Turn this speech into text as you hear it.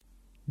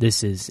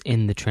This is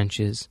In the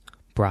Trenches,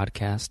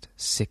 broadcast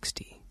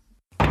 60.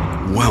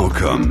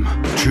 Welcome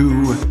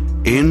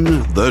to In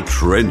the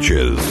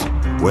Trenches,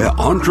 where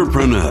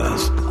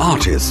entrepreneurs,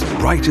 artists,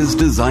 writers,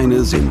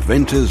 designers,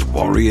 inventors,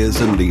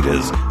 warriors, and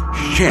leaders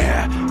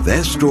share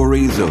their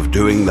stories of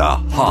doing the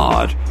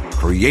hard,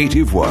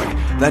 creative work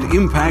that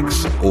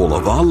impacts all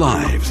of our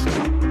lives.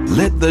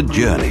 Let the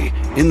journey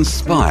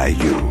inspire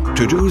you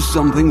to do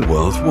something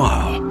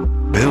worthwhile,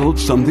 build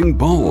something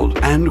bold,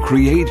 and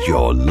create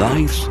your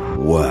life's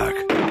work.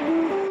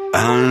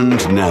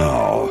 And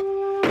now,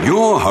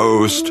 your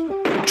host,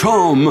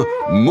 Tom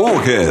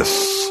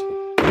Morkis.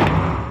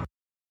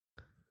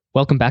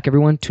 Welcome back,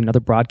 everyone, to another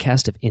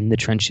broadcast of In the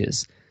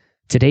Trenches.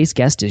 Today's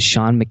guest is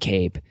Sean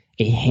McCabe,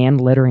 a hand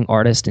lettering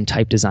artist and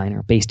type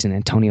designer based in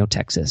Antonio,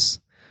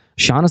 Texas.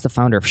 Sean is the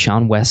founder of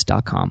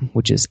SeanWes.com,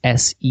 which is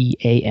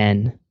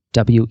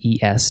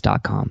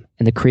SeanWes.com,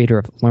 and the creator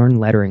of Learn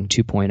Lettering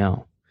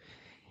 2.0.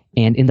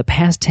 And in the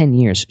past 10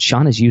 years,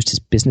 Sean has used his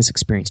business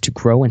experience to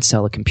grow and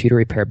sell a computer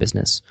repair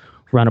business,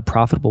 run a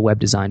profitable web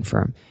design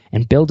firm,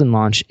 and build and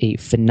launch a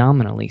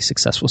phenomenally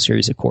successful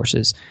series of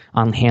courses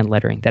on hand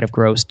lettering that have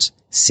grossed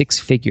 6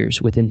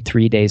 figures within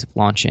 3 days of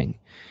launching.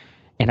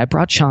 And I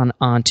brought Sean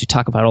on to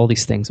talk about all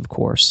these things, of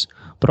course,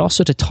 but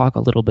also to talk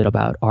a little bit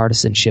about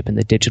artisanship in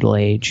the digital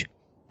age,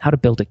 how to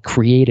build a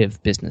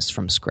creative business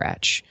from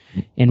scratch,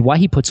 and why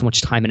he put so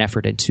much time and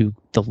effort into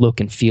the look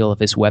and feel of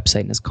his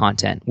website and his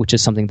content, which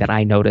is something that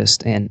I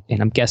noticed, and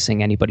I'm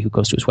guessing anybody who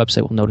goes to his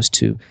website will notice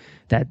too,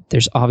 that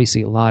there's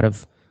obviously a lot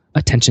of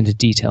attention to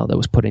detail that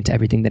was put into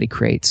everything that he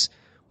creates,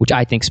 which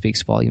I think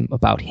speaks volume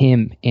about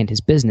him and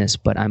his business,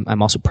 but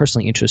I'm also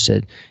personally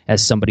interested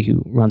as somebody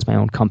who runs my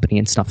own company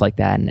and stuff like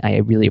that, and I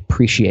really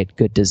appreciate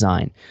good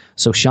design.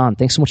 So Sean,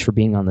 thanks so much for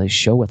being on the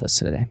show with us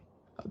today.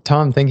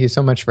 Tom, thank you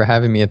so much for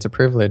having me. It's a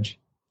privilege.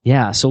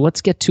 Yeah, so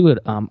let's get to it.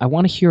 I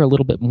want to hear a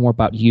little bit more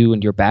about you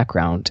and your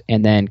background,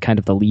 and then kind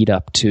of the lead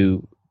up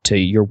to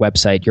your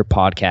website, your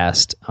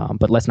podcast.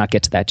 But let's not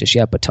get to that just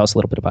yet, but tell us a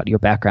little bit about your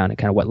background and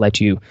kind of what led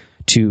you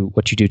to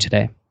what you do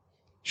today.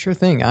 Sure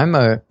thing. I'm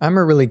a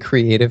really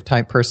creative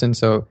type person.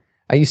 So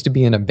I used to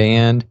be in a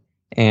band,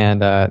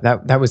 and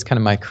that was kind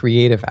of my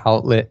creative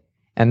outlet.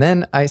 And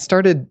then I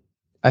started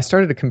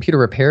a computer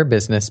repair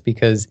business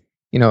because,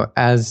 you know,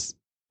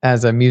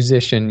 as a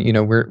musician, you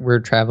know, we're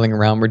traveling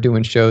around, we're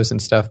doing shows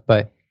and stuff,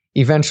 but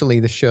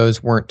eventually the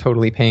shows weren't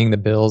totally paying the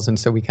bills. And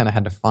so we kind of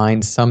had to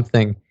find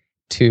something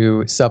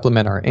to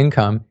supplement our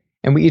income.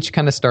 And we each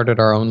kind of started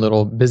our own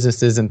little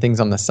businesses and things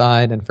on the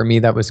side. And for me,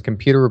 that was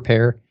computer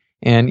repair.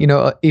 And, you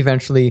know,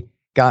 eventually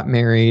got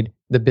married,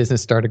 the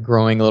business started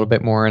growing a little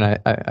bit more. And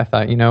I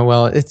thought, you know,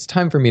 well, it's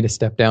time for me to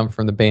step down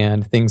from the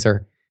band. Things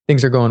are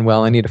going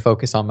well. I need to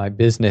focus on my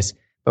business.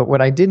 But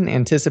what I didn't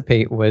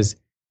anticipate was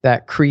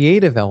that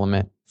creative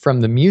element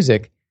from the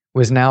music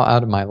was now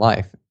out of my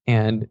life.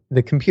 And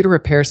the computer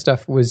repair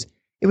stuff was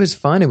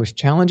fun, it was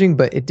challenging,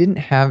 but it didn't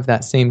have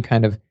that same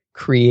kind of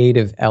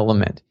creative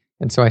element.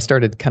 And so I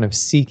started kind of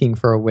seeking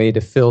for a way to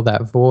fill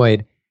that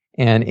void.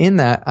 And in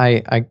that,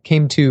 I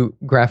came to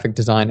graphic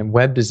design and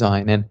web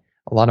design. And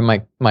a lot of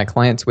my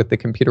clients with the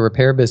computer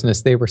repair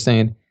business, they were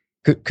saying,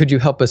 could you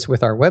help us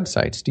with our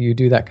websites? Do you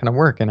do that kind of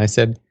work? And I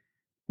said,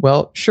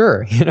 well,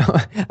 sure. You know,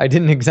 I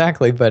didn't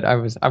exactly, but I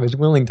was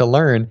willing to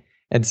learn.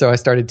 And so I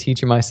started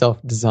teaching myself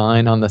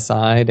design on the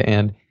side,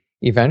 and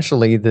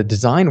eventually the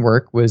design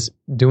work was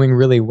doing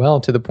really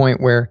well to the point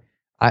where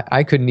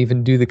I couldn't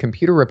even do the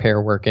computer repair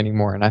work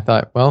anymore. And I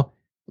thought, well,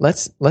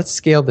 let's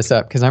scale this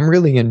up because I'm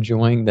really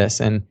enjoying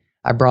this. And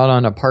I brought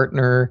on a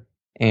partner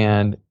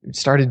and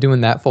started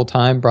doing that full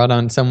time, brought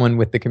on someone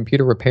with the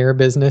computer repair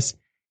business,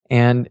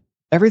 and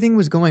everything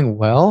was going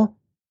well.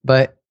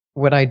 But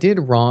what I did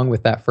wrong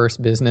with that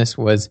first business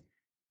was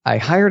I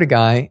hired a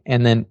guy,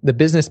 and then the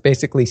business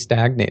basically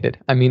stagnated.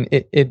 I mean,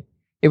 it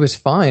was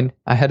fine.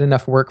 I had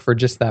enough work for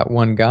just that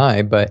one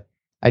guy, but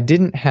I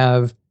didn't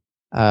have,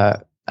 I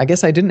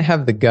guess I didn't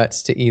have the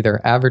guts to either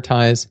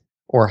advertise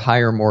or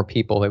hire more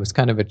people. It was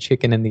kind of a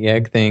chicken and the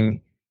egg thing.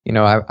 You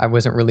know, I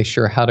wasn't really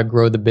sure how to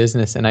grow the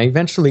business, and I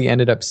eventually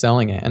ended up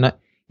selling it. And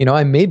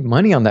I made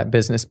money on that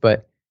business,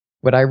 but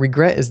what I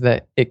regret is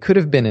that it could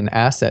have been an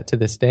asset to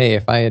this day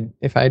if I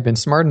had been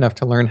smart enough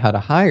to learn how to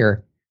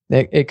hire.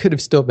 It could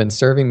have still been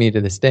serving me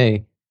to this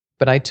day,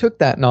 but I took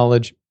that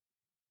knowledge,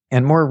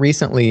 and more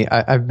recently,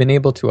 I've been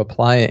able to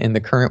apply it in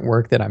the current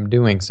work that I'm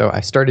doing. So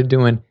I started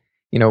doing,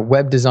 you know,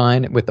 web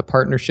design with the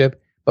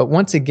partnership, but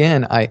once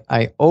again,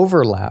 I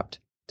overlapped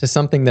to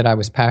something that I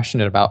was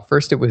passionate about.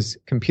 First, it was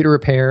computer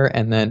repair,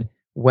 and then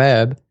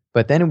web,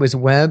 but then it was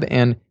web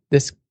and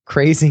this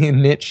crazy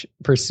niche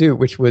pursuit,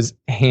 which was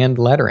hand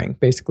lettering,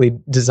 basically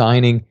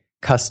designing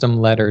custom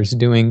letters,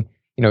 doing,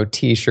 you know,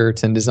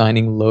 t-shirts and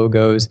designing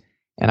logos.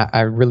 And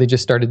I really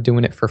just started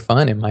doing it for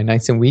fun in my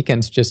nights and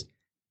weekends, just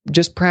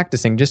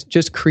practicing,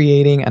 just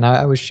creating. And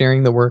I was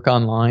sharing the work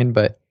online,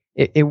 but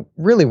it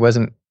really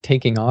wasn't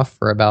taking off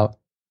for about,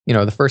 you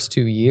know, the first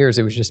 2 years.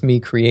 It was just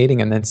me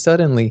creating. And then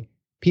suddenly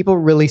people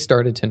really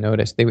started to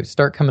notice. They would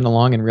start coming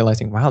along and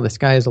realizing, wow, this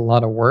guy has a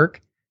lot of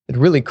work, it's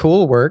really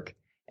cool work.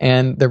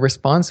 And the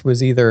response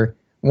was either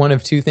one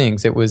of two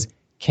things. It was,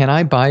 can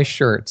I buy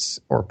shirts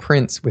or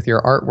prints with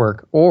your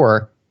artwork?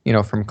 Or,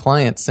 from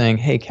clients saying,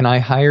 hey, can I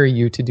hire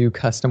you to do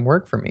custom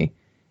work for me?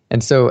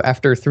 And so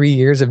after 3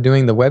 years of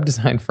doing the web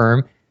design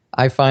firm,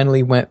 I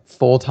finally went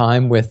full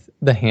time with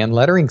the hand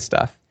lettering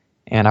stuff.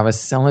 And I was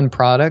selling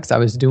products. I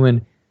was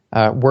doing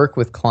work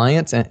with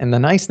clients. And the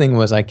nice thing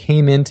was I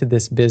came into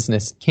this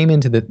business, came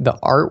into the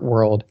art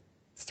world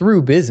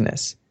through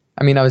business.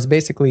 I mean, I was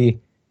basically,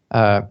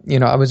 I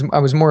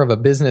was more of a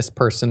business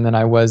person than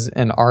I was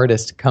an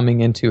artist coming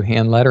into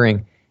hand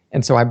lettering.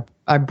 And so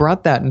I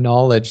brought that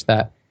knowledge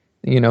that,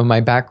 my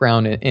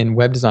background in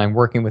web design,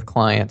 working with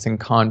clients and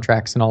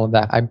contracts and all of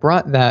that, I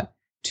brought that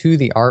to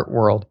the art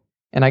world.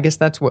 And I guess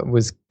that's what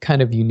was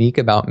kind of unique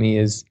about me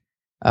is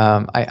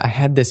I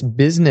had this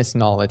business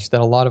knowledge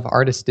that a lot of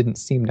artists didn't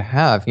seem to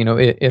have.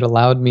 It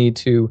allowed me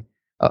to,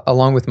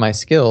 along with my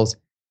skills,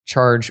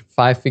 charge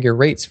 5-figure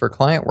rates for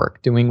client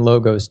work, doing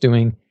logos,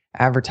 doing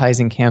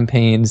advertising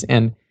campaigns,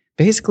 and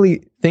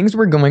basically things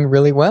were going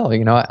really well.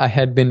 I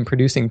had been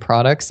producing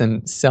products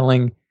and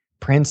selling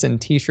prints and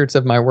t-shirts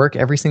of my work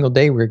every single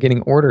day. We were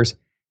getting orders,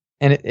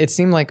 and it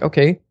seemed like,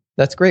 okay,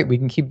 that's great. We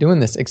can keep doing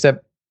this,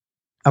 except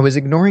I was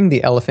ignoring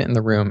the elephant in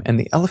the room. And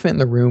the elephant in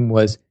the room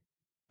was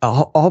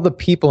all the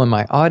people in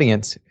my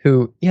audience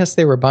who, yes,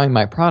 they were buying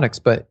my products,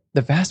 but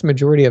the vast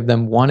majority of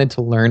them wanted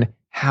to learn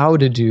how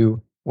to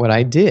do what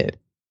I did.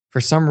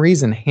 For some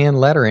reason, hand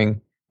lettering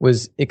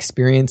was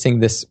experiencing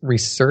this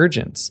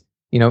resurgence.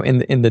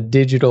 In the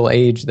digital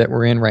age that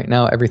we're in right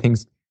now,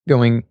 everything's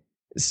going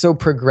so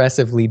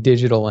progressively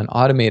digital and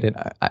automated.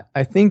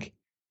 I think,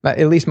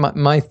 at least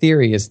my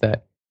theory is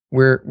that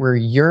we're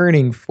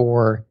yearning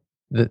for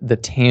the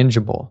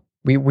tangible.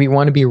 We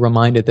want to be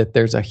reminded that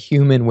there's a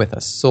human with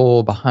a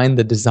soul behind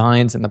the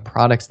designs and the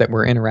products that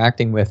we're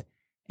interacting with.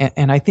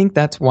 And I think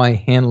that's why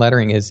hand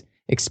lettering is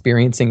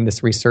experiencing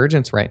this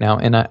resurgence right now.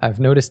 And I've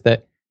noticed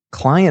that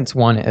clients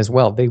want it as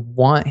well. They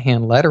want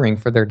hand lettering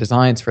for their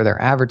designs, for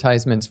their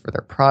advertisements, for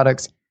their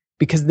products,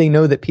 because they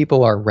know that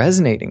people are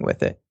resonating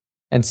with it.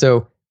 And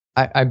so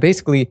I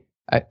basically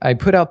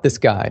put out this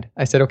guide.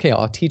 I said, okay,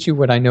 I'll teach you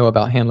what I know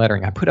about hand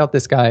lettering. I put out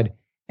this guide.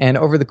 And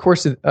over the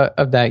course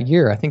of that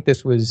year, I think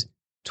this was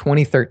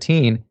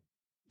 2013,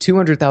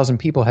 200,000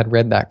 people had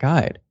read that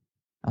guide.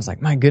 I was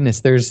like, my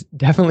goodness, there's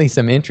definitely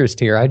some interest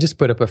here. I just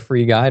put up a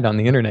free guide on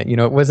the internet.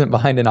 It wasn't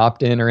behind an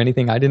opt-in or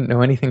anything. I didn't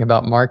know anything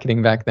about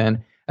marketing back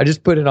then. I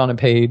just put it on a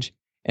page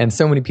and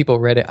so many people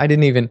read it. I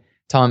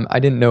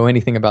didn't know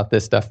anything about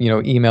this stuff,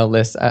 email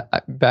lists.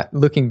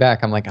 Looking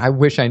back, I'm like, I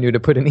wish I knew to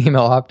put an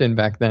email opt-in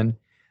back then.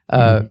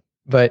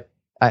 But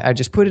I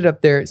just put it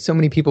up there. So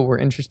many people were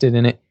interested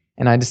in it.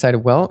 And I decided,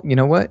 well, you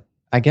know what?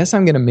 I guess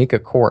I'm going to make a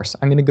course.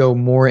 I'm going to go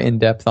more in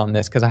depth on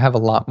this because I have a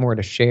lot more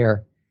to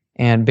share.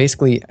 And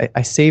basically,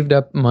 I saved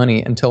up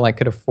money until I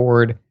could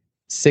afford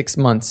 6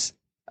 months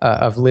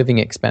of living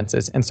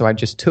expenses. And so I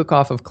just took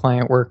off of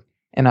client work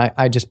and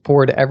I just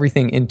poured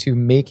everything into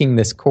making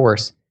this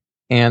course.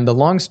 And the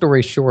long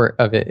story short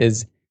of it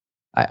is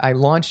I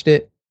launched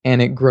it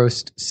and it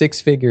grossed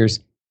 6 figures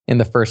in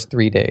the first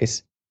 3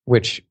 days,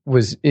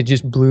 it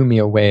just blew me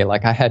away.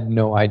 Like I had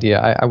no idea.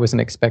 I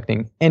wasn't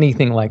expecting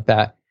anything like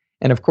that.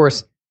 And of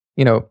course,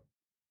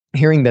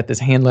 hearing that this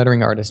hand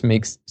lettering artist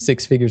makes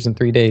 6 figures in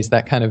 3 days,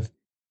 that kind of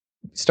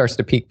starts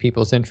to pique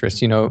people's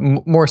interest,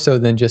 more so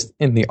than just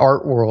in the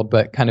art world,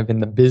 but kind of in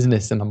the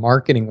business and the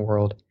marketing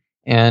world.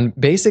 And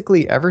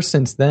basically ever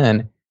since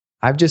then,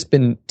 I've just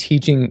been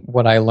teaching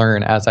what I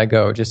learn as I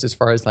go, just as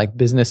far as like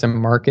business and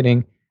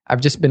marketing.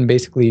 I've just been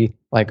basically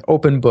like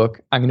open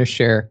book. I'm going to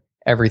share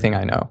everything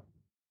I know.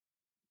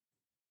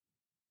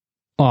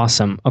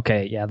 Awesome.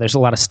 Okay. Yeah. There's a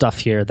lot of stuff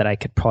here that I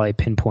could probably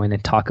pinpoint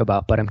and talk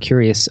about, but I'm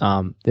curious.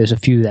 There's a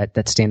few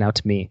that stand out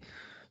to me.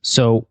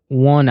 So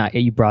one,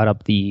 you brought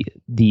up the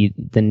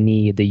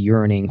need, the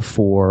yearning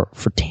for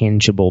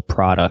tangible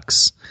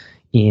products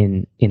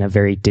in a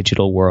very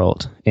digital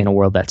world, in a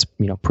world that's,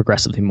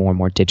 progressively more and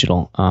more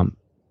digital.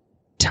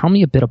 Tell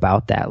me a bit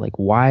about that.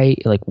 Why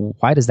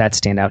does that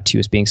stand out to you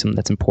as being something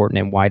that's important,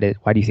 and why do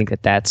you think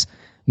that's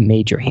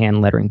made your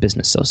hand lettering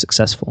business so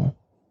successful?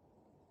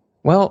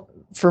 Well,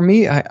 for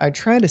me, I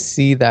try to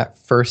see that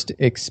first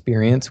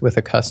experience with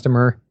a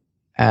customer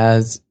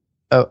as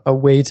a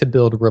way to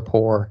build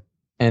rapport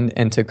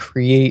and to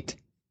create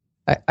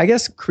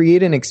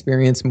an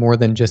experience more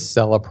than just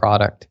sell a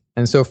product.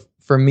 And so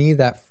for me,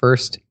 that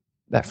first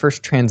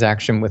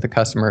transaction with a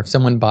customer, if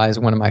someone buys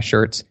one of my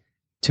shirts,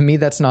 to me,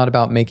 that's not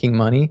about making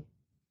money.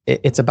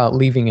 It's about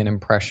leaving an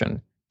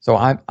impression. So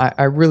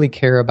I really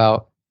care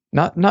about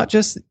not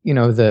just,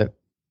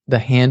 the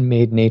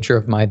handmade nature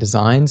of my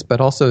designs, but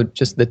also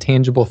just the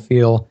tangible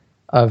feel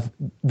of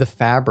the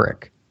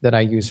fabric that I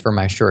use for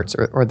my shirts,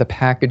 or the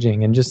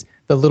packaging and just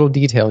the little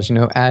details,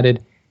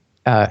 added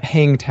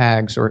hang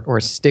tags or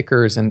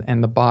stickers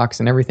and the box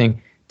and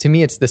everything. To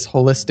me, it's this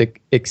holistic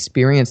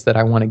experience that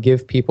I want to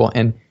give people.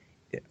 And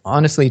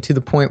honestly, to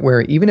the point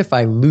where even if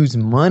I lose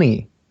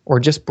money or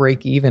just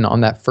break even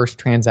on that first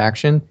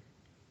transaction,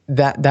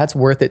 that's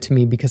worth it to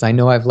me because I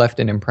know I've left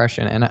an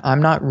impression. And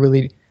I'm not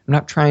really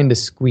not trying to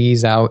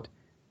squeeze out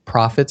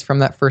profits from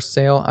that first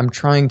sale. I'm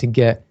trying to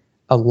get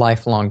a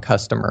lifelong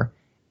customer.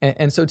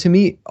 And so to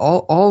me,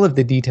 all of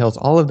the details,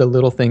 all of the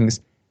little things,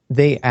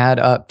 they add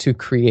up to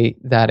create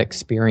that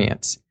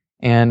experience.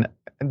 And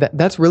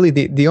that's really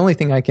the only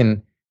thing I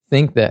can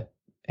think that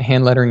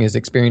hand lettering is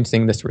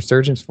experiencing this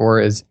resurgence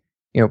for is,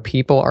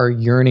 people are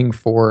yearning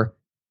for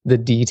the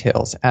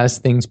details as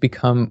things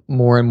become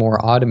more and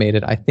more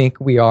automated. I think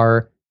we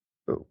are,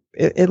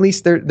 at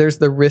least there's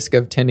the risk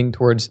of tending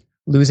towards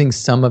losing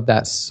some of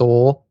that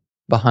soul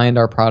behind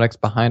our products,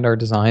 behind our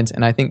designs.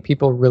 And I think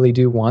people really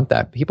do want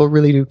that. People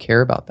really do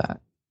care about that.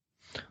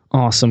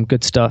 Awesome.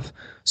 Good stuff.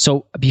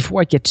 So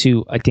before I get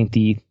to, I think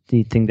the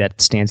thing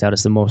that stands out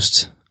as the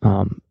most,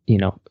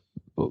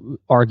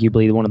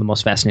 arguably one of the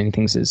most fascinating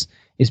things is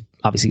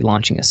obviously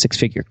launching a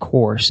 6-figure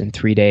course in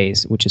 3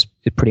 days, which is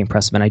pretty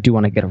impressive. And I do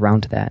want to get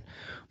around to that.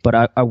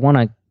 But I want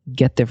to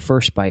get there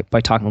first by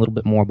talking a little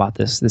bit more about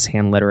this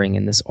hand lettering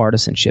and this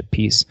artisanship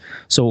piece.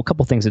 So a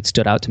couple things that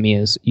stood out to me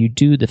is you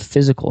do the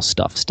physical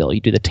stuff still, you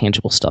do the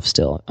tangible stuff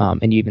still,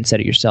 and you even said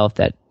it yourself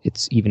that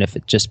it's even if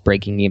it's just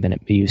breaking even,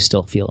 you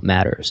still feel it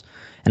matters.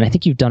 And I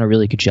think you've done a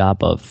really good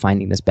job of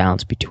finding this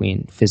balance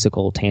between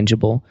physical,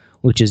 tangible,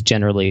 which is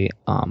generally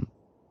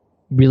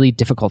really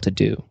difficult to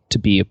do, to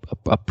be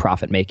a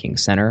profit-making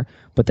center,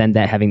 but then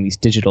that having these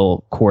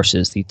digital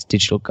courses, these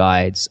digital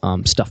guides,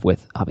 stuff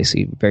with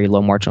obviously very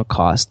low marginal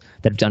cost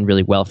that have done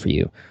really well for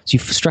you. So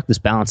you've struck this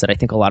balance that I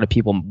think a lot of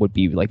people would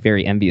be like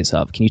very envious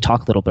of. Can you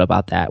talk a little bit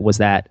about that? Was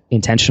that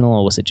intentional,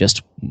 or was it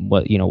just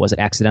was it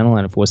accidental?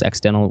 And if it was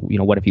accidental,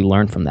 what have you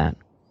learned from that?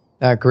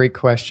 Great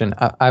question.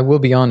 I will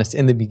be honest.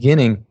 In the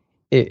beginning,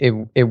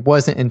 it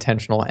wasn't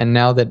intentional, and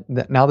now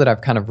that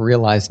I've kind of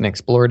realized and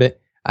explored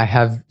it, I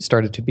have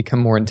started to become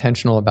more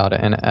intentional about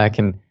it, and I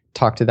can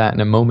talk to that in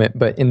a moment.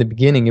 But in the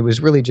beginning, it was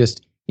really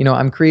just,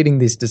 I'm creating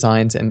these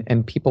designs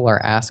and people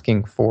are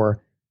asking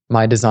for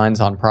my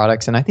designs on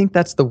products. And I think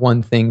that's the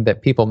one thing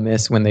that people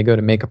miss when they go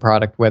to make a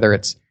product, whether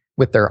it's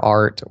with their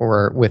art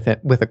or with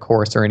a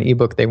course or an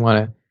ebook they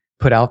want to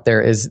put out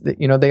there, is that,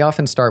 they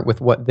often start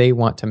with what they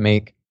want to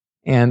make,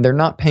 and they're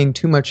not paying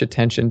too much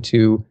attention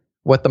to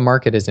what the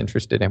market is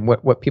interested in,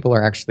 what people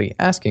are actually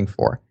asking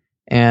for.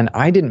 And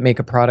I didn't make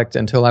a product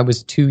until I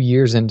was 2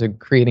 years into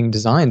creating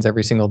designs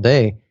every single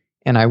day.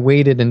 And I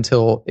waited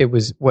until it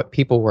was what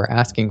people were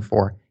asking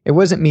for. It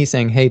wasn't me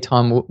saying, hey,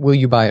 Tom, will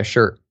you buy a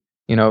shirt?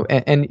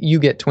 And you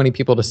get 20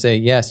 people to say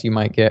yes, you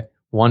might get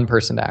one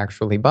person to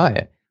actually buy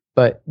it.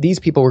 But these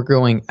people were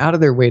going out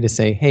of their way to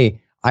say,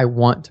 hey, I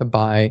want to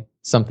buy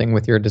something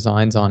with your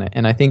designs on it.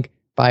 And I think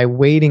by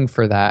waiting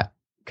for that,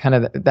 kind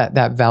of that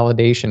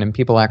validation and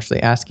people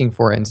actually asking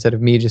for it, instead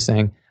of me just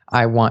saying,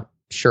 I want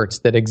shirts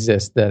that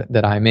exist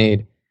that I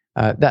made,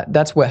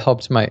 that's what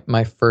helped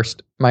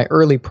my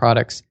early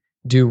products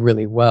do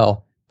really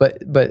well.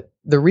 But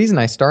the reason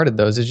I started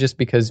those is just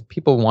because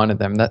people wanted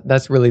them.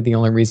 That's really the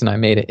only reason I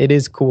made it. It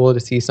is cool to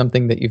see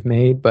something that you've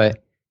made,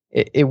 but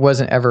it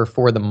wasn't ever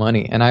for the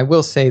money. And I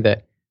will say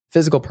that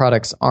physical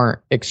products aren't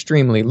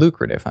extremely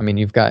lucrative. I mean,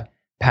 you've got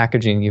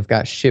packaging, you've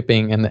got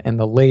shipping, and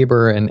the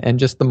labor, and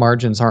just the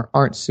margins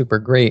aren't super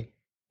great.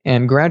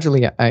 And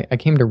gradually, I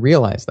came to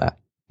realize that.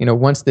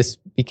 Once this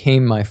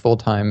became my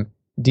full-time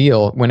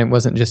deal, when it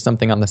wasn't just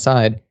something on the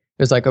side,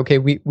 it was like, okay,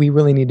 we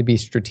really need to be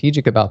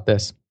strategic about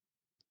this.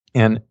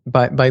 And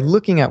by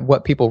looking at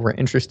what people were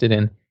interested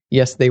in,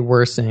 yes, they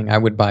were saying I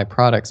would buy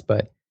products,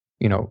 but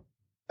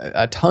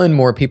a ton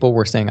more people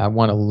were saying I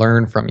want to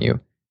learn from you.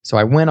 So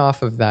I went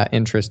off of that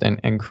interest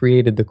and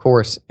created the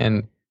course,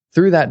 and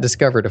through that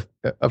discovered,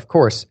 of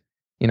course,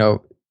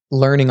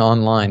 learning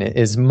online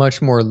is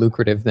much more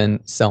lucrative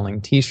than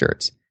selling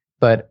t-shirts.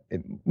 But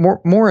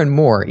more and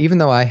more, even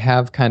though I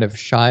have kind of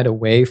shied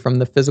away from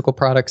the physical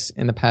products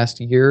in the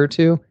past year or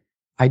two,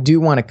 I do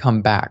want to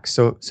come back.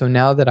 So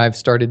now that I've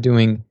started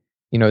doing,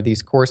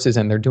 these courses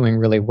and they're doing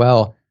really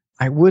well,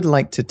 I would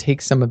like to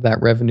take some of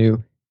that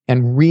revenue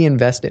and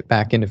reinvest it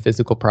back into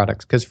physical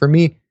products. Because for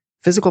me,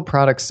 physical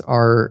products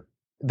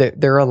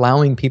they're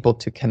allowing people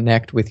to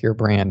connect with your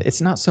brand.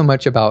 It's not so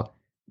much about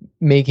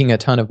making a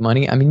ton of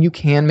money. I mean, you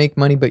can make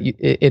money, but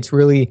it's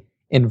really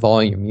in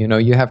volume.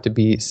 You have to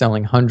be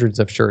selling hundreds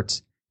of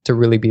shirts to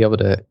really be able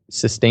to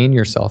sustain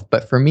yourself.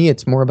 But for me,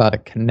 it's more about a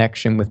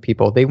connection with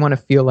people. They want to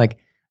feel like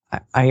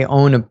I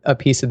own a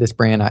piece of this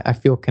brand. I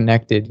feel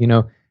connected.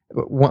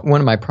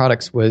 One of my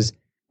products was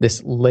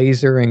this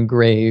laser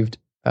engraved,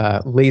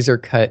 laser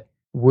cut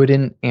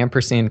wooden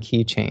ampersand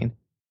keychain.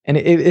 And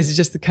it's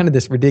just kind of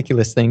this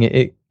ridiculous thing.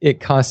 It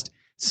cost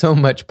so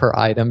much per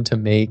item to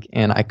make,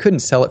 and I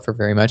couldn't sell it for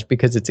very much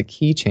because it's a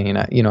keychain.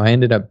 I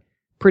ended up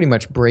pretty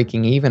much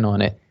breaking even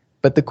on it.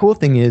 But the cool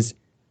thing is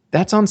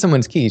that's on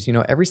someone's keys.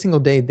 Every single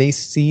day they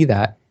see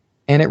that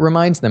and it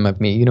reminds them of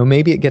me.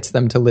 Maybe it gets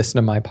them to listen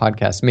to my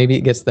podcast. Maybe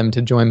it gets them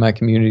to join my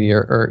community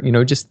or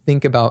just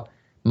think about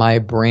my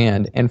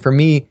brand. And for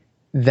me,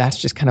 that's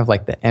just kind of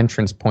like the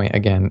entrance point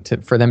again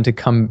for them to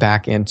come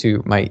back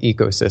into my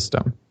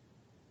ecosystem.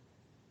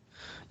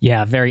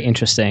 Yeah, very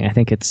interesting. I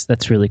think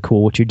that's really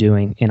cool what you're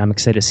doing, and I'm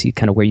excited to see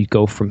kind of where you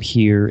go from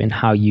here and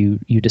how you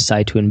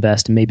decide to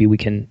invest. And maybe we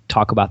can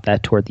talk about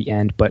that toward the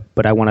end. But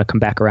I want to come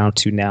back around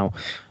to now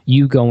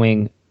you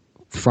going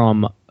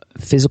from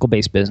physical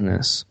based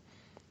business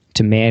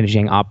to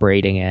managing,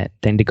 operating it,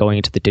 then to going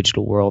into the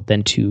digital world,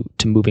 then to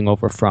moving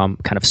over from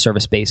kind of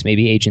service based,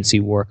 maybe agency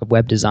work of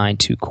web design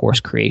to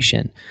course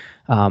creation,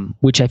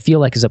 which I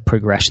feel like is a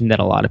progression that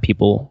a lot of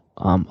people,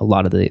 a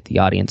lot of the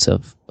audience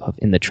of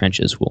In the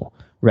Trenches will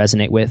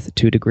resonate with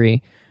to a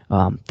degree,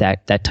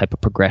 that type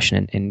of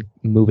progression and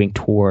moving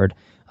toward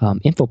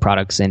info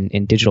products and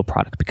digital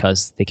product,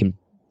 because they can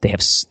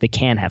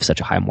have such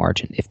a high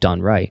margin if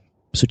done right.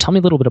 So tell me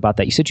a little bit about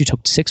that. You said you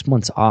took 6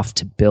 months off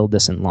to build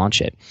this and launch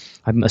it.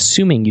 I'm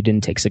assuming you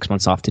didn't take 6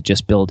 months off to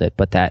just build it,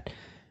 but that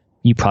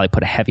you probably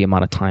put a heavy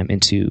amount of time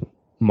into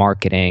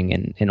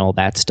marketing and all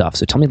that stuff.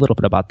 So tell me a little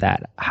bit about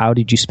that. How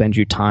did you spend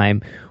your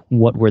time?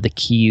 What were the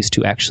keys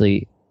to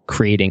actually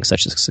creating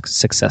such a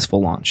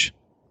successful launch?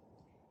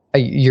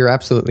 You're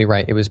absolutely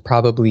right. It was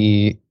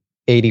probably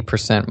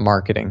 80%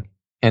 marketing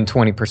and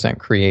 20%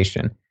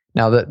 creation.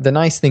 Now, the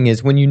nice thing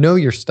is when you know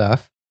your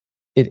stuff,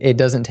 it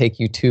doesn't take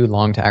you too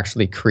long to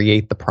actually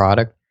create the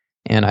product.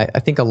 And I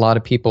think a lot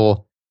of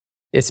people,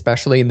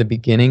 especially in the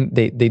beginning,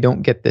 they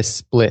don't get this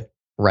split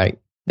right.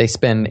 They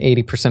spend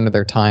 80% of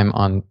their time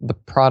on the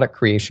product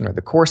creation or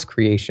the course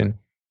creation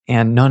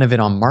and none of it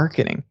on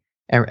marketing.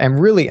 And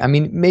really, I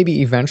mean,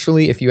 maybe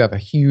eventually if you have a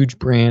huge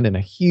brand and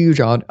a huge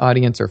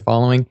audience or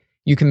following,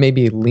 you can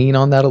maybe lean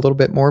on that a little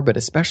bit more, but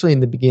especially in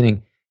the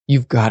beginning,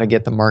 you've got to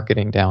get the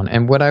marketing down.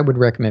 And what I would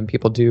recommend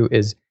people do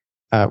is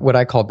what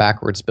I call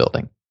backwards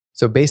building.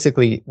 So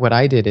basically what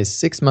I did is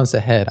 6 months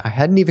ahead, I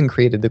hadn't even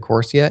created the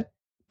course yet,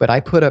 but I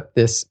put up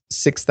this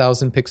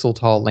 6,000 pixel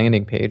tall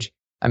landing page.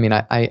 I mean,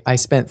 I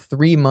spent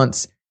 3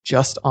 months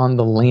just on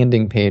the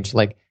landing page,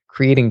 like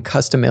creating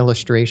custom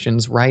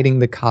illustrations, writing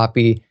the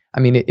copy.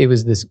 I mean, it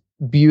was this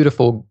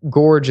beautiful,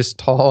 gorgeous,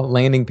 tall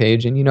landing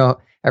page. And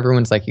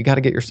everyone's like, you got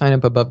to get your sign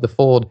up above the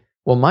fold.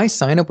 Well, my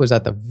sign up was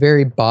at the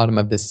very bottom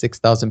of this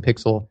 6,000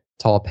 pixel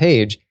tall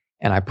page.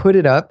 And I put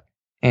it up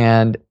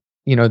and,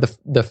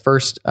 the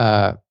first,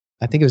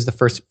 I think it was the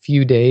first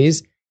few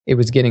days, it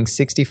was getting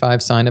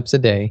 65 signups a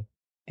day.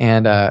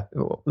 And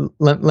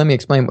let me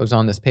explain what was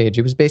on this page.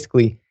 It was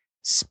basically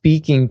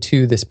speaking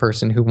to this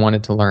person who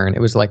wanted to learn.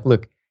 It was like,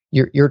 look,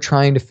 you're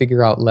trying to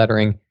figure out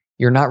lettering.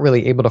 You're not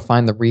really able to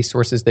find the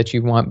resources that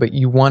you want, but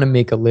you want to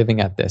make a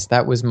living at this.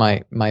 That was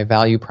my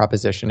value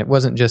proposition. It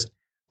wasn't just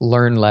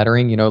learn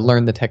lettering,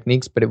 learn the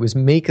techniques, but it was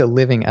make a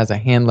living as a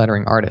hand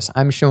lettering artist.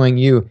 I'm showing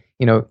you,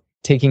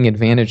 taking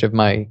advantage of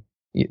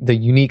the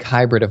unique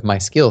hybrid of my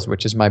skills,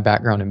 which is my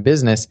background in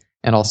business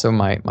and also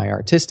my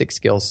artistic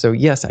skills. So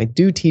yes, I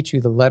do teach you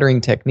the lettering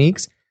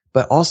techniques,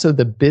 but also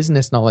the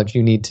business knowledge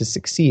you need to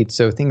succeed.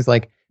 So things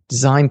like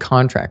design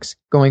contracts,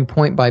 going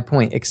point by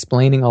point,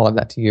 explaining all of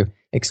that to you,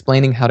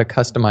 explaining how to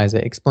customize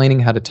it, explaining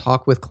how to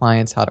talk with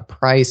clients, how to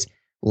price,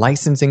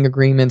 licensing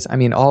agreements. I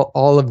mean,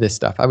 all of this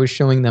stuff. I was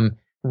showing them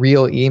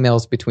real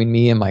emails between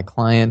me and my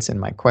clients and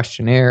my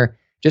questionnaire,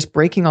 just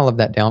breaking all of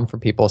that down for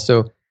people.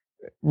 So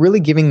really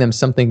giving them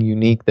something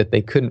unique that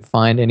they couldn't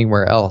find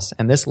anywhere else.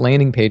 And this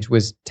landing page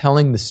was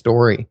telling the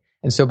story.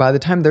 And so by the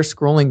time they're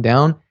scrolling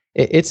down,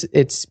 it's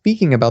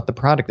speaking about the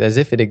product as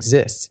if it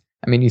exists.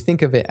 I mean, you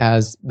think of it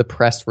as the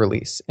press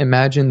release.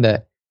 Imagine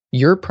that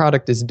your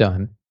product is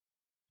done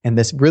and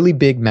this really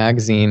big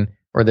magazine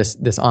or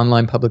this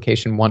online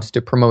publication wants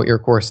to promote your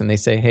course and they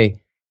say,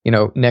 hey,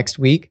 next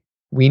week,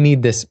 we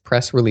need this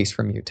press release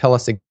from you. Tell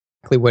us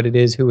exactly what it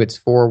is, who it's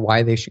for,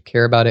 why they should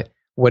care about it,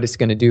 what it's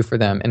going to do for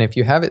them. And if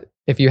you have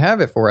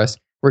it for us,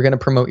 we're going to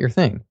promote your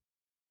thing.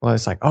 Well,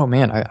 it's like, oh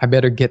man, I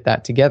better get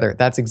that together.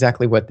 That's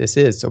exactly what this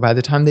is. So by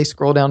the time they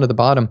scroll down to the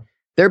bottom,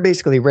 they're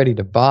basically ready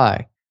to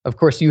buy. Of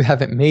course, you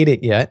haven't made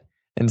it yet.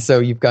 And so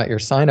you've got your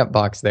sign up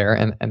box there.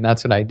 And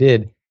that's what I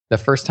did. The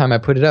first time I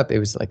put it up, it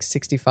was like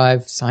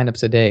 65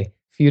 signups a day.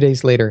 A few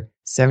days later,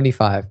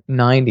 75,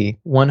 90,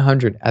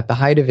 100. At the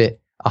height of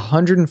it,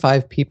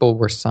 105 people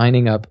were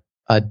signing up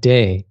a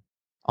day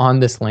on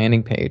this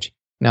landing page.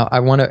 Now,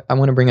 I want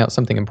to bring out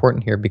something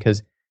important here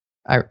because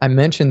I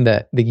mentioned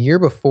that the year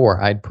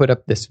before I'd put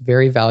up this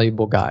very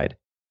valuable guide.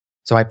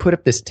 So I put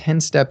up this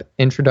 10-step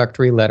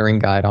introductory lettering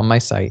guide on my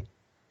site,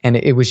 and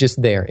it was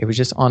just there. It was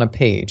just on a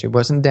page. It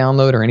wasn't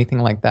download or anything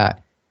like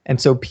that. And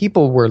so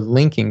people were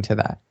linking to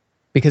that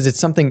because it's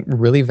something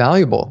really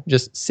valuable.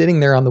 Just sitting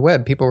there on the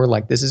web, people were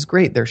like, this is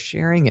great. They're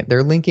sharing it.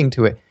 They're linking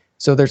to it.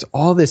 So there's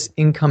all this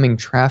incoming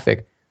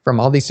traffic from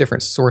all these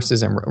different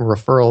sources and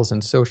referrals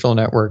and social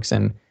networks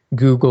and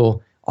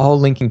Google, all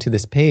linking to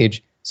this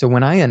page. So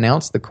when I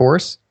announced the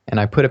course and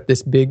I put up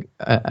this big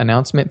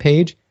announcement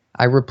page,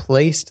 I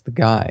replaced the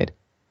guide.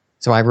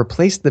 So I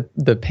replaced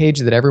the page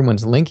that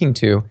everyone's linking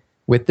to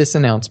with this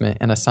announcement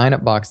and a sign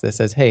up box that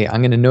says, hey,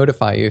 I'm going to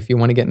notify you. If you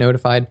want to get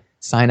notified,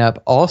 sign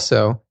up.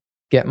 Also,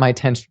 get my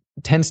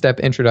 10-step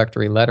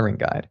introductory lettering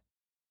guide.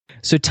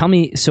 So tell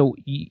me, so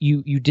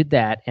you did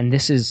that, and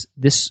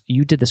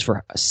you did this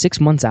for 6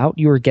 months out?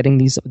 You were getting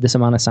this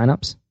amount of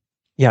signups?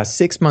 Yeah,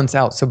 6 months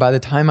out. So by the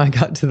time I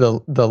got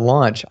to the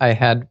launch, I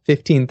had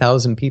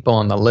 15,000 people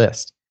on the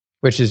list,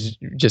 which is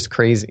just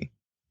crazy.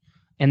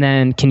 And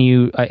then can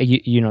you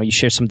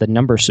share some of the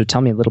numbers. So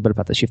tell me a little bit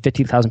about this. You have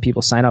 15,000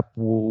 people sign up.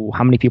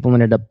 How many people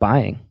ended up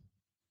buying?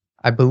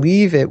 I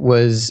believe it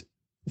was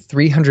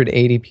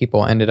 380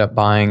 people ended up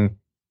buying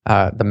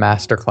the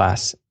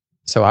masterclass.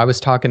 So I was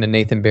talking to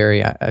Nathan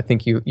Barry. I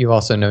think you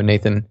also know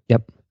Nathan.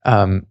 Yep.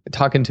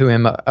 Talking to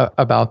him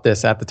about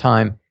this at the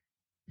time.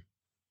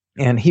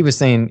 And he was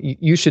saying,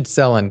 you should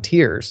sell in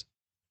tiers,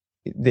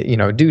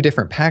 do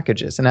different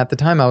packages. And at the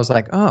time I was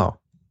like, oh,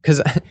 because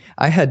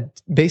I had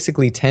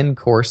basically 10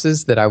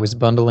 courses that I was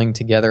bundling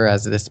together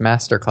as this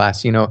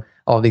masterclass,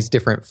 all these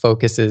different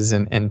focuses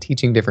and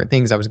teaching different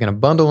things. I was going to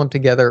bundle them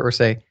together or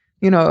say,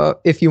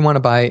 if you want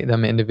to buy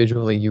them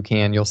individually,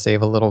 you'll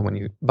save a little when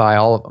you buy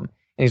all of them.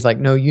 And he's like,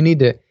 no, you need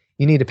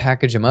to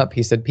package them up.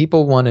 He said,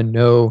 people want to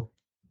know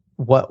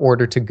what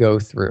order to go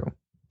through.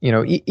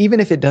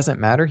 Even if it doesn't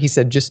matter, he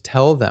said, just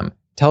tell them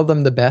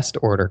the best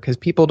order, because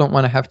people don't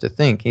want to have to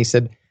think. He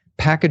said,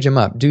 package them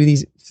up, do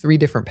these 3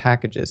 different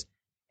packages.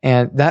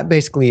 And that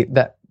basically,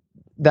 that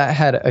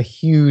had a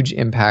huge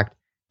impact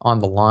on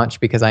the launch,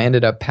 because I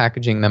ended up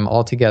packaging them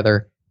all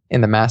together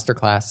in the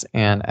masterclass.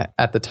 And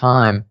at the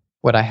time,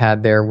 what I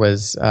had there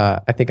was,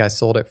 I think I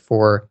sold it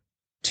for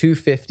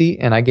 $250,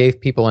 and I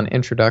gave people an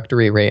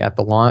introductory rate at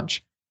the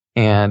launch.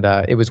 And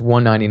it was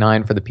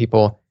 $199 for the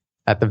people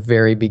at the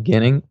very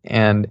beginning.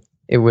 And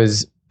it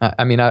was,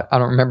 I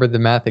don't remember the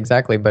math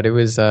exactly, but it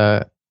was,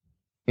 it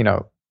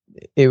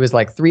was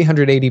like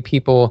 380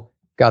 people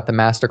got the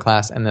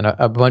masterclass, and then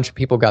a bunch of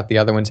people got the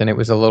other ones, and it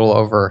was a little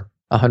over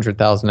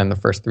 100,000 in the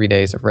first 3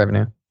 days of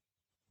revenue.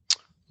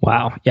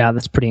 Wow. Yeah,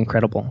 that's pretty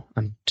incredible.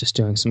 I'm just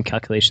doing some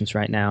calculations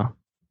right now.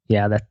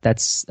 Yeah,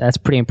 that's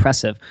pretty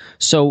impressive.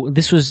 So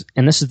this is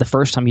the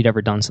first time you'd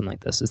ever done something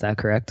like this. Is that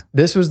correct?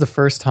 This was the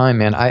first time,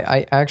 man.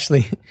 I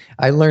actually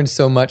learned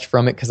so much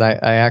from it, because I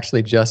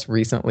actually just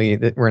recently,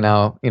 that we're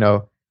now,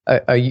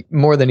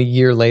 more than a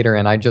year later,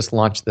 and I just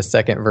launched the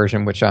second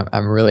version, which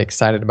I'm really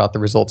excited about the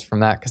results from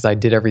that, because I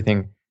did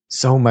everything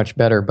so much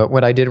better. But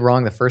what I did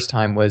wrong the first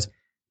time was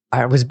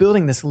I was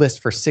building this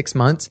list for 6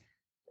 months.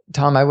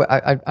 Tom,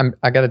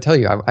 I got to tell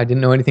you, I didn't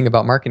know anything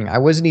about marketing. I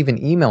wasn't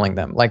even emailing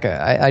them. Like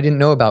I didn't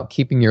know about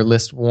keeping your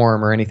list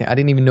warm or anything. I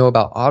didn't even know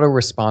about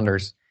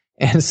autoresponders.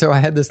 And so I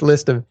had this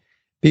list of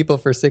people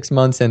for 6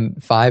 months,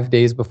 and 5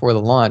 days before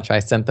the launch, I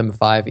sent them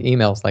 5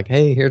 emails like,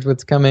 hey, here's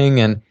what's coming,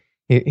 and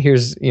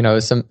here's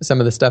some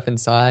of the stuff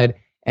inside.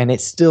 And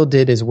it still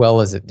did as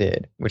well as it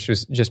did, which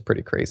was just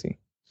pretty crazy.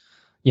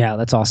 Yeah,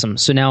 that's awesome.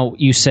 So now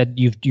you said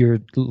you're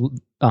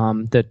the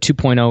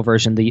 2.0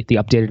 version, the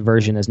updated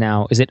version is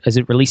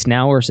it released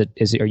now, or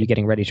are you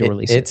getting ready to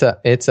release it?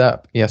 It's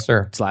up. Yes,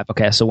 sir. It's live.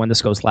 Okay. So when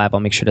this goes live, I'll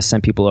make sure to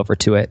send people over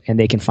to it, and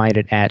they can find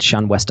it at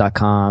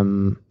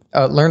SeanWest.com.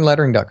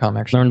 LearnLettering.com,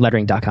 actually.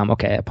 LearnLettering.com.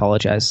 Okay. I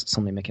apologize.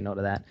 Somebody make a note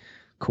of that.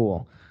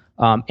 Cool.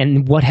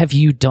 And what have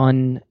you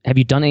done? Have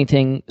you done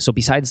anything? So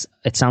besides,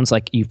 it sounds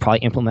like you've probably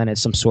implemented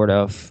some sort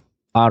of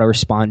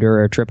autoresponder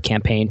or drip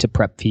campaign to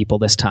prep people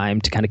this time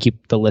to kind of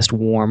keep the list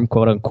warm,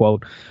 quote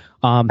unquote.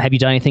 Have you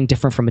done anything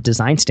different from a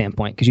design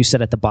standpoint? Because you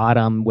said at the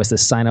bottom was the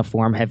sign up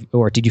form.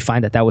 Or did you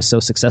find that was so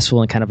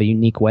successful in kind of a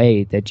unique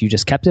way that you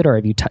just kept it, or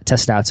have you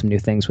tested out some new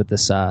things with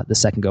this the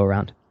second go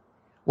around?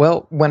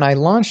 Well, when I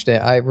launched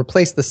it, I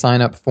replaced the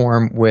sign up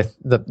form with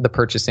the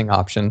purchasing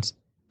options.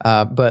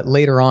 But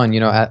later on,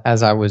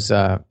 as I was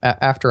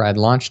after I'd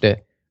launched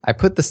it, I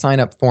put the sign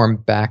up form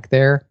back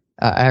there.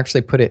 I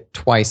actually put it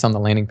twice on the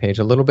landing page,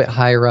 a little bit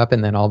higher up,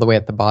 and then all the way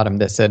at the bottom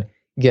that said,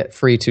 get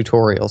free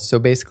tutorials. So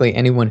basically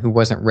anyone who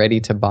wasn't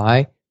ready to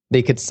buy,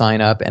 they could sign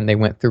up, and they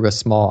went through a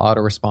small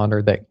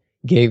autoresponder that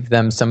gave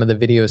them some of the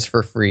videos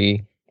for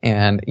free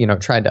and,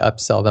 tried to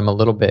upsell them a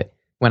little bit.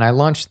 When I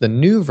launched the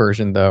new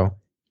version though,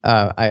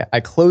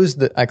 I closed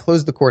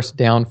the course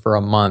down for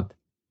a month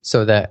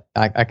so that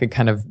I could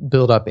kind of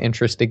build up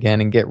interest again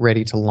and get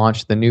ready to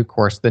launch the new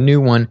course. The new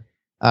one,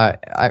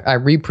 I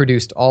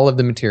reproduced all of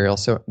the material.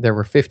 So there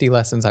were 50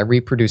 lessons. I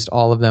reproduced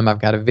all of them. I've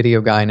got a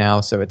video guy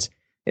now, so it's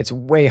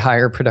way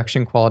higher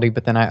production quality.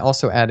 But then I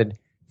also added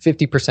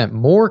 50%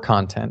 more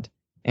content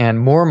and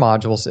more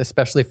modules,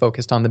 especially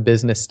focused on the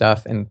business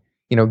stuff, and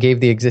gave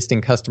the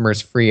existing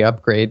customers free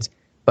upgrades.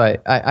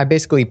 But I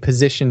basically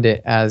positioned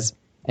it as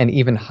an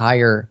even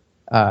higher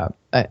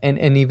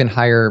an even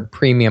higher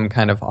premium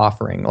kind of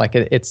offering. Like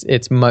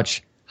it's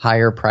much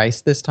higher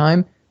price this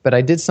time. But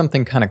I did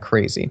something kind of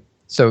crazy.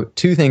 So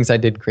 2 things I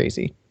did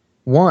crazy.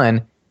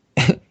 One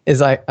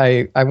is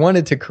I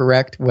wanted to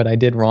correct what I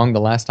did wrong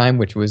the last time,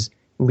 which was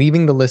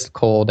leaving the list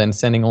cold and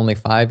sending only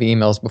 5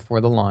 emails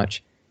before the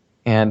launch.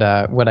 And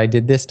what I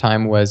did this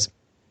time was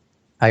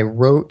I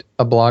wrote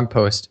a blog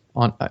post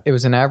on, it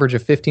was an average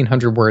of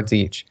 1,500 words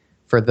each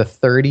for the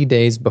 30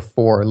 days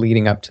before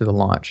leading up to the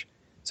launch.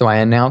 So I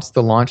announced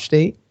the launch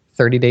date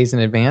 30 days in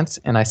advance,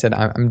 and I said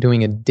I'm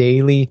doing a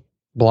daily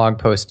blog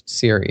post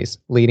series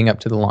leading up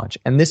to the launch.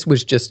 And this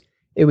was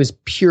it was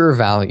pure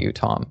value,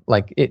 Tom.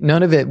 Like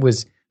none of it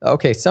was,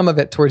 okay, some of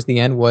it towards the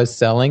end was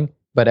selling,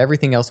 but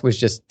everything else was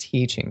just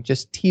teaching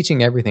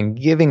everything,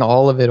 giving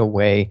all of it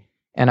away.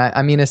 And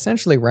I mean,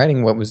 essentially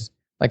writing what was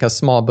like a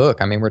small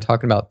book. I mean, we're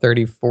talking about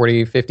 30,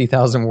 40,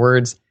 50,000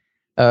 words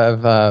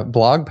of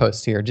blog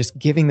posts here, just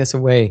giving this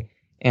away.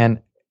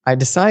 And I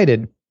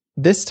decided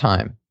this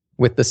time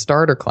with the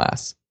starter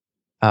class,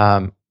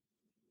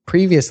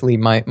 previously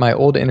my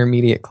old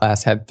intermediate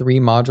class had 3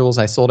 modules.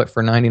 I sold it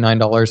for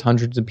 $99.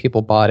 Hundreds of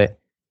people bought it.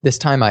 This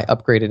time I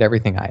upgraded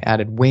everything. I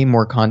added way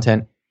more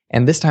content.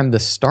 And this time the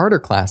starter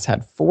class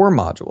had 4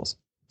 modules.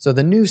 So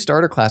the new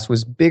starter class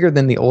was bigger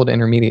than the old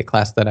intermediate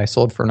class that I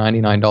sold for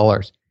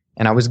 $99.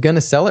 And I was going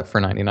to sell it for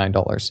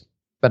 $99.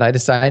 But I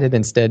decided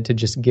instead to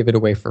just give it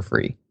away for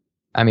free.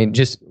 I mean,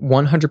 just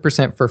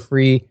 100% for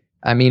free.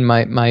 I mean,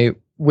 my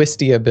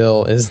Wistia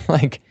bill is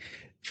like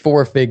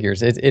 4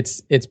 figures.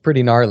 It's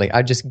pretty gnarly.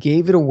 I just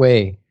gave it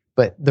away,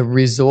 but the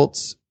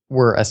results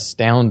were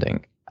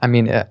astounding. I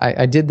mean,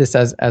 I did this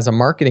as a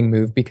marketing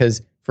move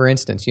because, for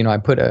instance, I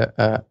put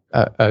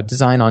a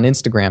design on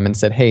Instagram and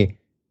said, hey,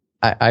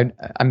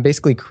 I'm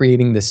basically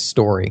creating this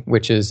story,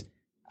 which is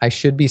I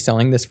should be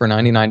selling this for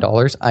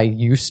 $99. I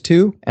used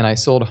to, and I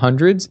sold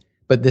hundreds,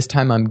 but this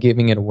time I'm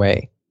giving it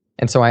away.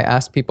 And so I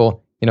asked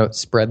people,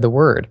 spread the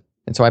word.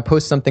 And so I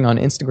post something on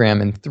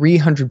Instagram and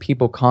 300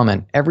 people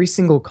comment. Every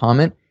single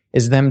comment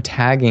is them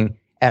tagging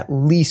at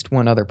least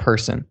one other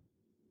person.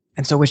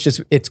 And so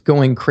it's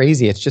going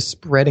crazy. It's just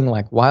spreading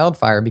like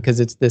wildfire because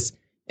it's this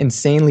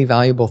insanely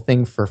valuable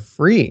thing for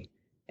free.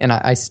 And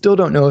I still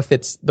don't know if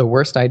it's the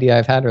worst idea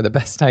I've had or the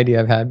best idea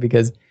I've had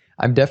because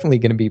I'm definitely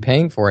going to be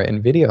paying for it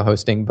in video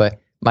hosting.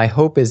 But my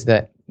hope is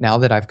that now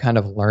that I've kind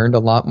of learned a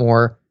lot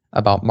more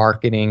about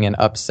marketing and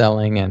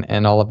upselling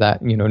and all of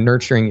that,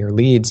 nurturing your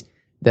leads,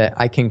 that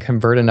I can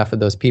convert enough of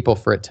those people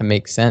for it to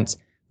make sense.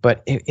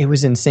 But it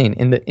was insane.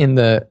 In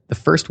the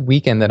first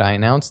weekend that I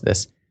announced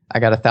this, I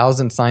got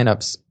 1,000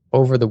 signups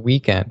over the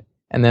weekend.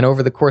 And then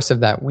over the course of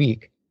that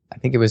week, I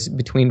think it was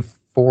between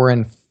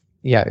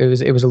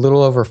it was a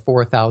little over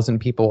 4,000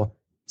 people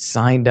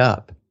signed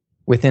up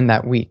within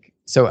that week.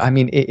 So, I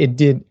mean, it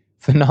did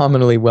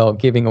phenomenally well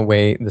giving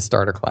away the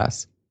starter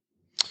class.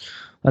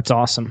 That's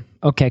awesome.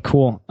 Okay,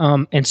 cool.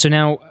 And so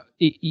now,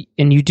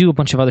 and you do a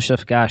bunch of other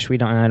stuff. Gosh, I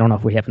don't know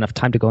if we have enough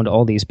time to go into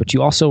all these, but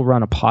you also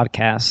run a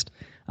podcast.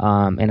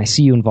 And I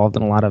see you involved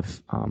in a lot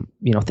of,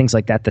 things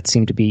like that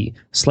seem to be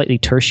slightly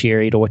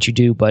tertiary to what you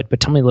do. But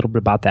tell me a little bit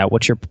about that.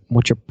 What's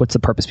the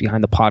purpose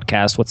behind the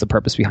podcast? What's the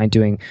purpose behind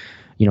doing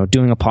a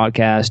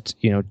podcast?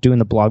 Doing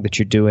the blog that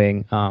you're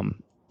doing.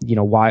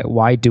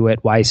 Why do it?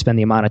 Why spend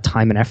the amount of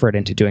time and effort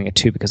into doing it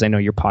too? Because I know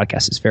your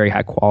podcast is very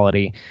high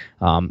quality.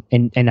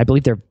 And I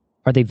believe they're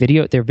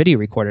video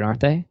recorded, aren't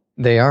they?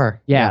 They are.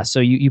 Yeah. So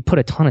you put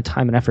a ton of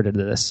time and effort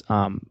into this.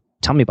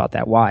 Tell me about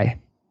that. Why?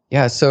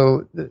 Yeah,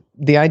 so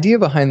the idea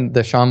behind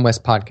the Sean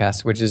West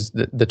podcast, which is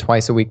the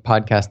twice a week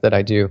podcast that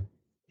I do,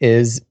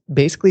 is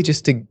basically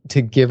just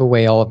to give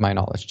away all of my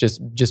knowledge.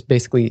 Just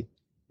basically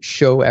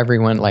show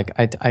everyone, like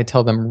I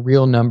tell them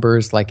real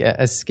numbers, like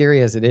as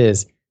scary as it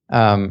is.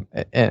 And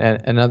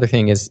another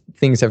thing is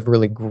things have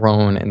really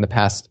grown in the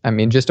past. I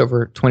mean, just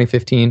over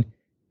 2015,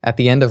 at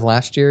the end of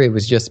last year, it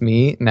was just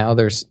me. Now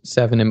there's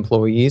 7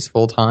 employees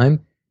full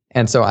time.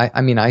 And so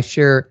I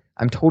share.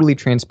 I'm totally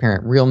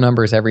transparent, real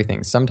numbers,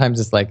 everything. Sometimes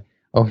it's like,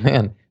 oh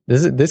man,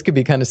 this could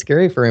be kind of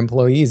scary for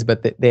employees,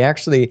 but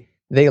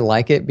they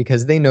like it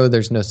because they know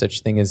there's no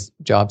such thing as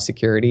job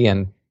security,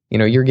 and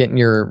you're getting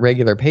your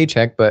regular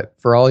paycheck, but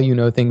for all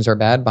things are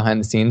bad behind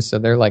the scenes. So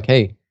they're like,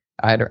 hey,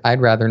 I'd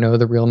rather know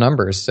the real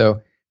numbers.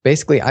 So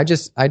basically, I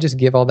just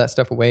give all that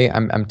stuff away.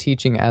 I'm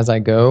teaching as I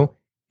go,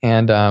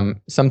 and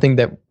something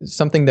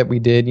that we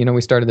did.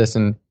 We started this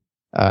in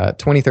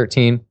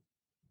 2013.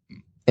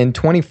 In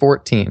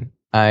 2014.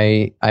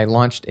 I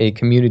launched a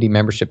community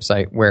membership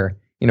site where,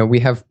 we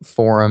have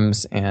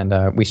forums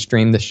and we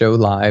stream the show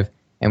live,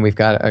 and we've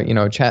got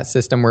a chat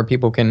system where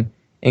people can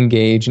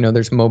engage.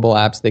 There's mobile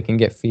apps. They can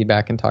get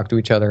feedback and talk to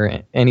each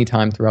other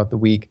anytime throughout the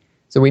week.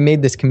 So we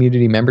made this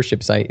community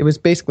membership site. It was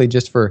basically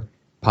just for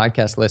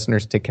podcast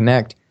listeners to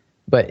connect,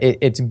 but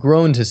it's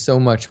grown to so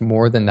much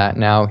more than that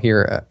now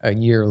here a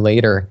year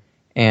later.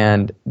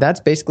 And that's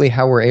basically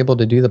how we're able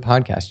to do the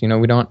podcast.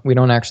 We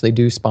don't actually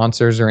do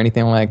sponsors or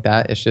anything like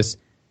that. It's just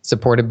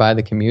supported by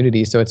the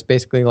community. So it's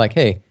basically like,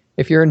 hey,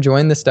 if you're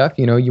enjoying this stuff,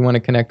 you want to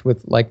connect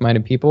with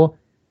like-minded people,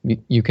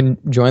 you can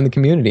join the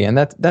community. And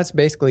that's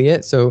basically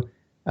it. So,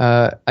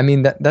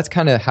 that's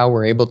kind of how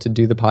we're able to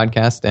do the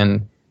podcast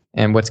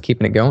and what's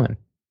keeping it going.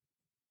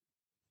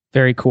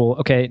 Very cool.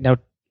 Okay. Now,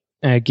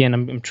 again,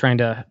 I'm trying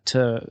to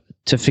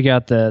figure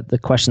out the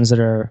questions that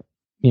are,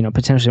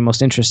 potentially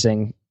most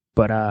interesting,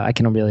 but I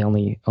can really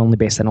only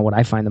base that on what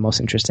I find the most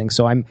interesting.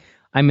 So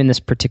I'm in this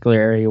particular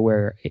area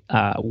where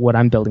what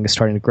I'm building is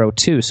starting to grow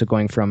too. So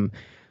going from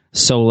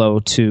solo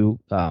to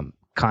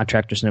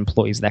contractors and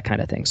employees, that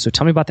kind of thing. So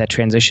tell me about that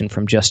transition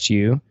from just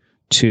you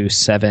to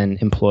 7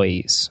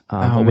 employees.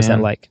 What was that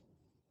like?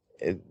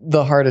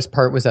 The hardest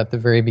part was at the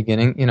very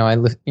beginning. I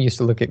used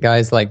to look at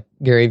guys like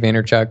Gary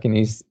Vaynerchuk, and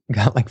he's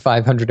got like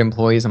 500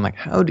 employees. I'm like,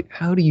 how do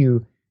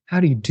you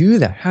do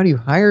that? How do you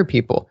hire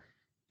people?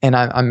 And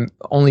I'm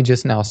only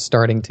just now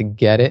starting to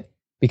get it,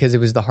 because it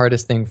was the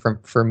hardest thing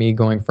for me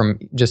going from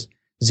just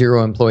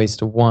 0 employees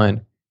to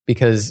 1,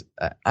 because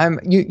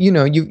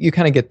you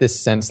kind of get this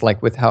sense,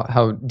 like with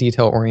how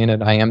detail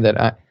oriented I am,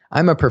 that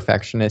I'm a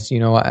perfectionist.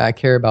 I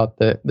care about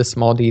the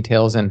small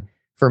details, and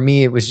for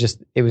me it was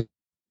just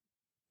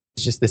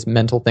this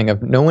mental thing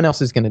of no one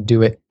else is going to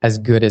do it as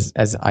good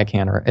as I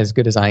can, or as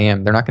good as I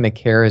am. They're not going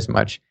to care as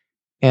much.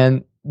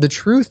 And the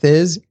truth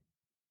is,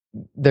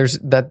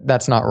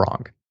 that's not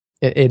wrong.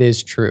 It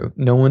is true.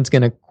 No one's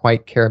going to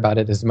quite care about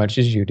it as much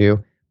as you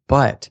do.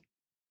 But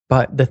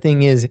the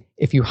thing is,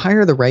 if you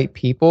hire the right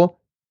people,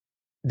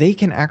 they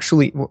can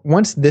actually,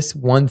 once this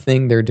one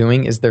thing they're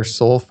doing is their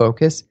sole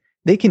focus,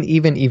 they can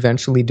even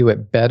eventually do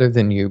it better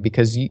than you,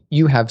 because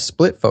you have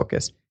split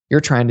focus. You're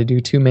trying to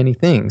do too many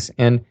things.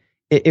 And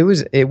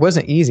it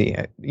wasn't easy.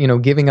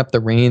 Giving up the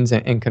reins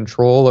and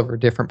control over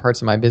different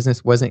parts of my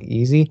business wasn't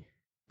easy.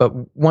 But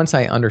once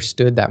I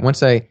understood that,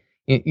 once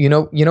you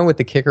know what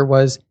the kicker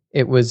was?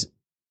 It was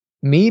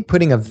me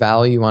putting a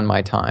value on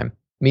my time.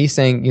 Me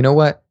saying, you know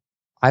what?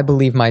 I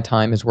believe my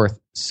time is worth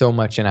so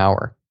much an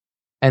hour.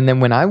 And then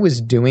when I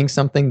was doing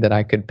something that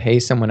I could pay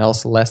someone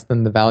else less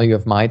than the value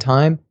of my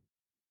time,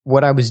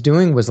 what I was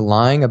doing was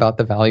lying about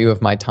the value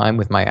of my time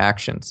with my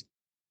actions.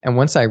 And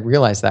once I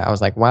realized that, I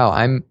was like, wow,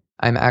 I'm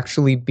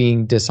actually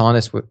being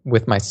dishonest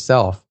with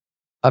myself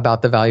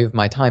about the value of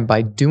my time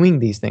by doing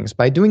these things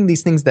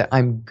that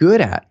I'm good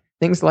at.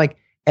 Things like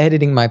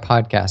editing my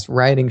podcast,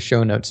 writing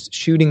show notes,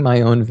 shooting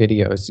my own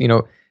videos,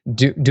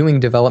 doing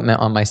development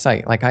on my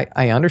site. Like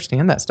I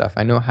understand that stuff.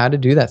 I know how to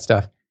do that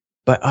stuff,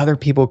 but other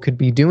people could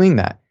be doing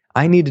that.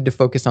 I needed to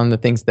focus on the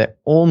things that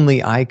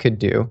only I could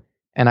do.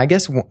 And I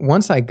guess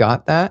once I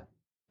got that,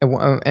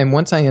 and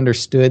once I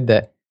understood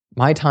that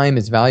my time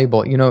is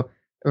valuable,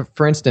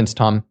 for instance,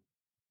 Tom,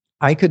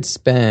 I could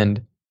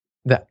spend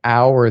the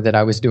hour that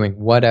I was doing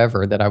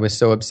whatever that I was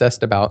so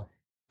obsessed about,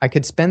 I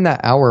could spend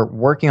that hour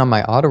working on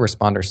my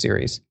autoresponder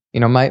series.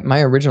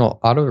 My original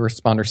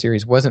autoresponder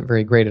series wasn't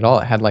very great at all.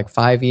 It had like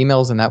 5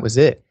 emails and that was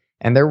it.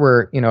 And there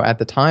were, at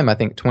the time, I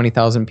think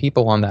 20,000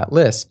 people on that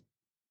list.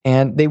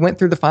 And they went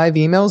through the 5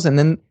 emails and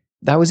then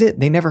that was it.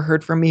 They never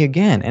heard from me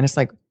again. And it's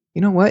like,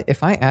 you know what?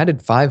 If I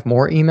added 5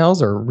 more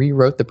emails or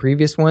rewrote the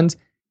previous ones,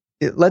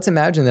 let's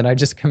imagine that I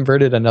just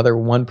converted another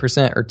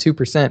 1% or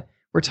 2%.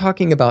 We're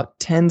talking about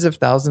tens of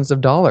thousands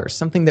of dollars,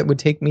 something that would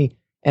take me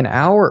an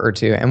hour or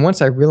 2. And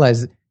once I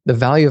realized the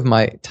value of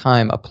my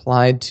time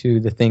applied to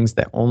the things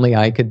that only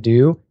I could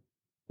do,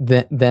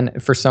 then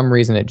for some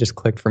reason it just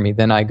clicked for me.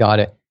 Then I got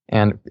it.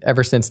 And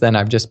ever since then,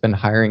 I've just been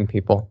hiring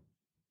people.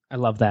 I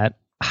love that.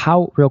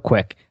 Real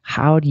quick,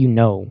 how do you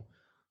know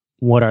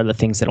what are the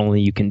things that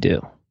only you can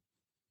do?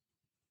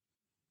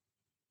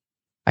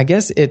 I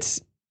guess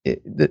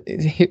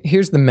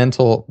here's the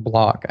mental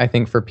block, I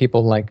think, for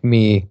people like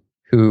me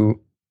who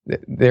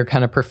they're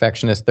kind of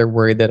perfectionists. They're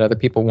worried that other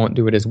people won't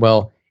do it as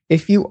well.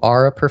 If you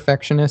are a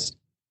perfectionist,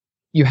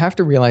 you have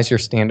to realize your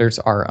standards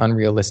are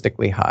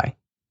unrealistically high.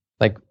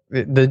 Like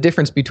the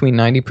difference between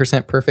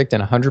 90% perfect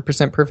and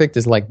 100% perfect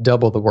is like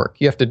double the work.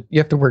 You have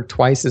to work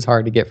twice as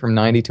hard to get from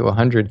 90 to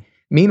 100.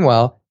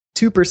 Meanwhile,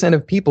 2%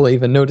 of people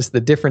even notice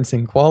the difference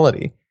in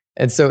quality.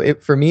 And so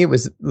for me, it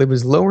was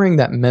lowering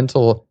that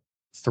mental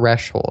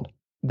threshold,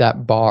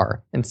 that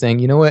bar, and saying,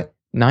 you know what,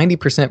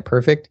 90%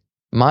 perfect,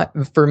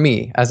 for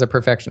me as a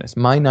perfectionist,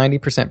 my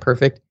 90%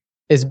 perfect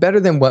is better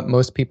than what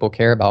most people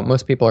care about.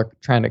 Most people are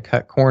trying to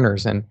cut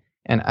corners, and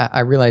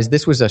I realized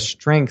this was a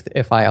strength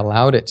if I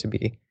allowed it to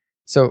be.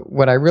 So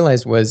what I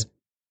realized was,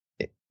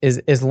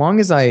 as long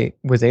as I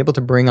was able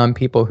to bring on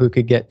people who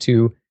could get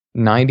to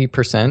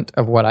 90%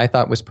 of what I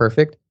thought was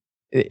perfect,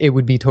 it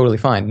would be totally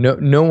fine.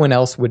 No one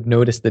else would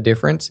notice the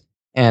difference,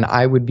 and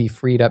I would be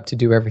freed up to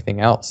do everything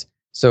else.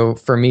 So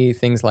for me,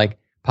 things like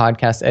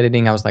podcast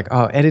editing, I was like,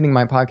 oh, editing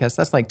my podcast,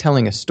 that's like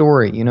telling a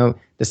story,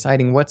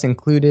 deciding what's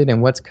included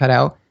and what's cut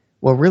out.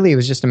 Well, really, it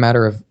was just a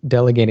matter of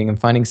delegating and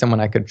finding someone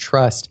I could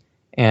trust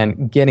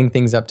and getting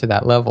things up to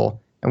that level.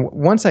 And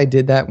once I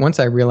did that, once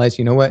I realized,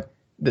 you know what,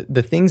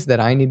 the things that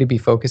I need to be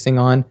focusing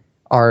on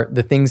are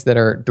the things that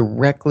are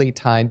directly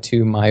tied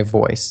to my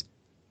voice,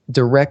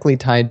 directly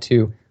tied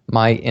to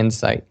my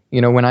insight.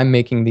 When I'm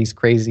making these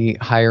crazy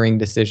hiring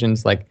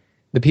decisions, like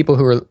the people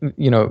who are,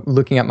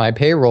 looking at my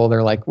payroll,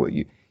 they're like, well,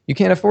 you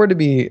can't afford to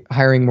be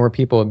hiring more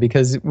people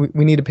because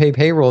we need to pay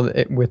payroll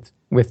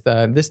with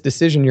this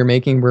decision you're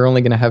making. We're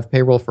only going to have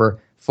payroll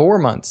for 4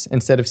 months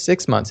instead of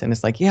 6 months. And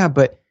it's like, yeah,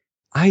 but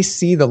I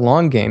see the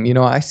long game.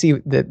 I see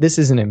that this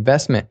is an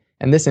investment,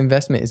 and this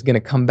investment is going to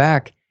come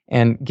back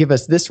and give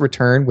us this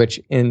return,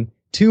 which in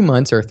 2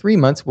 months or 3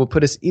 months will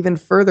put us even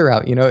further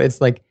out.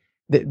 It's like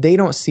they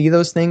don't see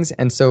those things.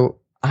 And so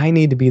I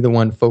need to be the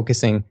one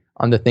focusing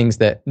on the things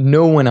that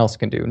no one else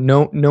can do.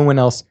 No one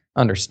else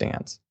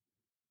understands.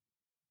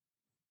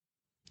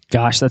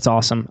 Gosh, that's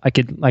awesome. I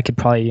could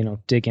probably,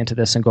 dig into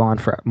this and go on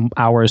for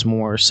hours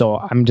more. So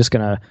I'm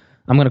gonna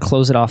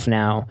close it off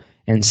now.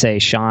 and say,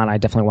 Sean, I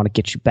definitely want to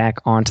get you back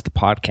onto the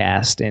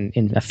podcast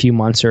in a few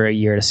months or a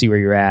year to see where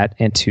you're at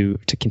and to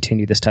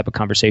continue this type of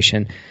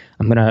conversation,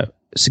 I'm going to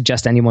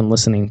suggest anyone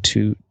listening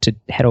to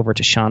head over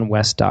to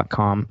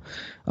SeanWest.com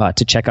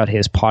to check out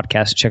his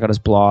podcast, check out his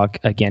blog.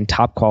 Again,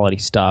 top quality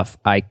stuff.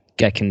 I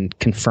can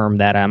confirm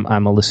that I'm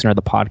a listener of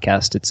the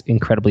podcast. It's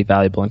incredibly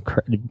valuable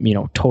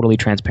and totally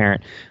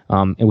transparent,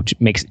 which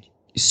makes it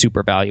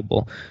super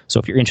valuable. So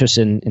if you're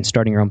interested in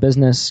starting your own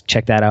business,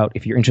 check that out.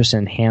 If you're interested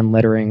in hand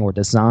lettering or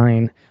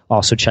design,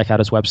 also check out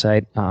his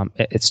website.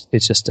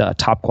 It's just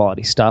top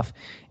quality stuff.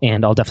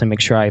 And I'll definitely make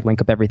sure I link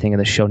up everything in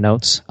the show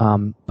notes.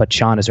 But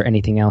Sean, is there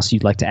anything else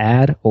you'd like to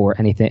add, or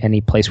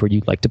any place where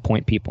you'd like to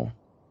point people?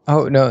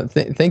 Oh, no.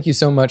 Thank you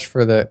so much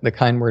for the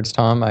kind words,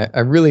 Tom. I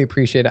really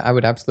appreciate it. I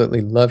would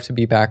absolutely love to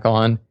be back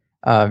on.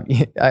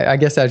 I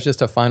guess as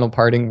just a final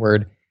parting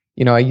word,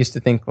 I used to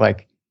think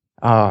like,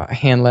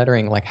 hand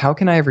lettering, like how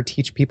can I ever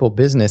teach people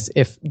business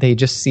if they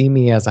just see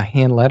me as a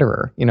hand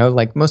letterer?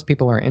 Like most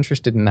people aren't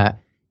interested in that.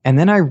 And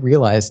then I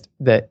realized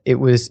that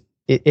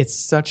it's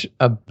such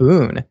a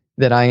boon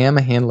that I am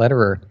a hand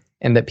letterer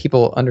and that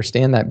people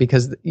understand that,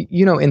 because,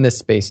 in this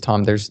space,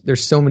 Tom,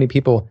 there's so many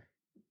people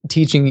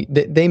teaching,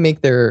 they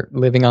make their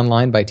living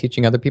online by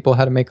teaching other people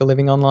how to make a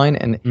living online.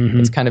 And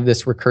it's kind of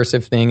this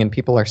recursive thing, and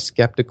people are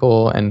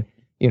skeptical and,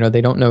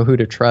 they don't know who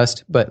to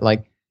trust. But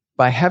like,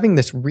 by having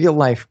this real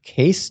life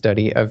case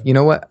study of,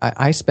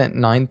 I spent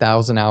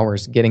 9,000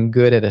 hours getting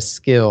good at a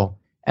skill,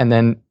 and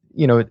then,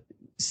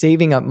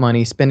 saving up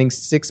money, spending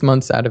 6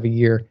 months out of a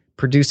year,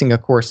 producing a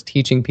course,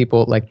 teaching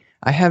people, like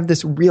I have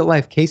this real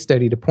life case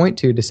study to point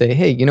to say,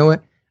 hey, you know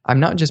what?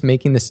 I'm not just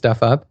making this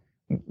stuff up.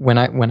 When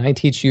I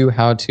teach you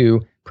how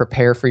to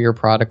prepare for your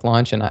product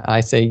launch, and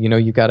I say,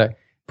 you got to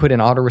put an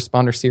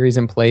autoresponder series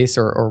in place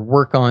or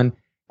work on,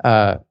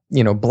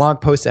 blog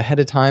posts ahead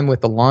of time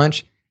with the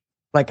launch.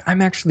 Like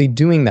I'm actually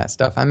doing that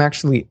stuff. I'm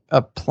actually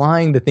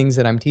applying the things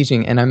that I'm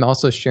teaching, and I'm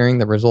also sharing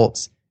the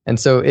results. And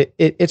so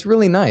it's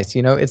really nice.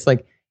 It's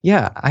like,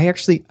 yeah,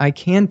 I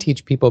can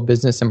teach people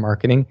business and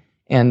marketing,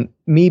 and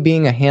me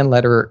being a hand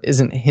letterer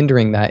isn't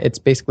hindering that. It's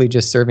basically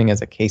just serving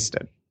as a case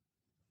study.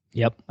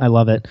 Yep. I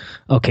love it.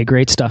 Okay.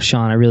 Great stuff,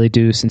 Sean. I really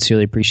do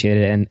sincerely appreciate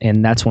it.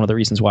 And that's one of the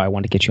reasons why I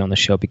wanted to get you on the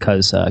show,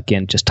 because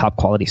again, just top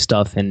quality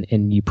stuff,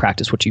 and you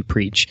practice what you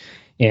preach.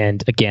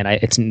 And again,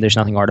 there's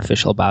nothing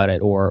artificial about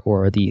it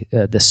or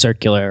the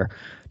circular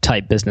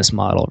type business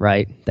model,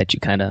 right? That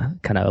you kind of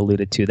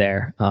alluded to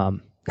there,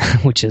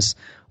 which is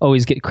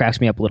always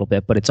cracks me up a little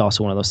bit, but it's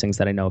also one of those things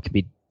that I know can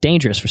be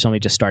dangerous for somebody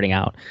just starting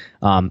out,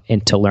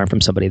 and to learn from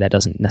somebody that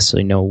doesn't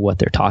necessarily know what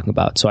they're talking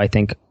about. So I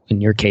think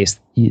in your case,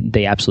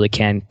 they absolutely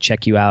can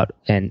check you out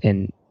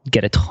and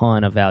get a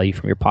ton of value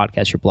from your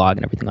podcast, your blog,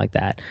 and everything like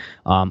that.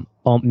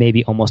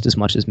 Maybe almost as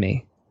much as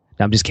me.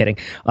 No, I'm just kidding,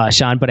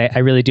 Sean, but I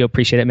really do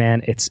appreciate it,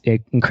 man. It's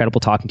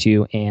incredible talking to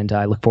you, and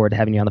I look forward to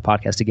having you on the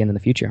podcast again in the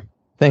future.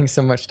 Thanks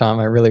so much, Tom.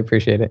 I really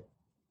appreciate it.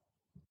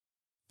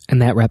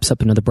 And that wraps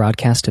up another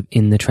broadcast of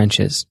In the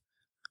Trenches.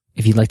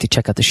 If you'd like to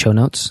check out the show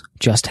notes,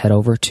 just head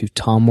over to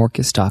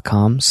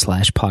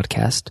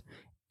tommorkes.com/podcast,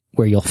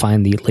 where you'll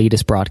find the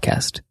latest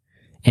broadcast.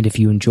 And if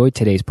you enjoyed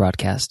today's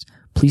broadcast,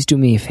 please do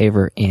me a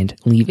favor and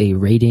leave a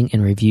rating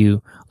and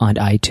review on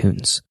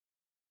iTunes.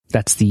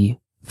 That's the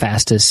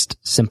fastest,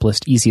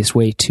 simplest, easiest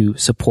way to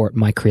support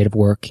my creative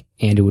work,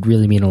 and it would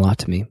really mean a lot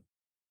to me.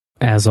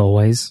 As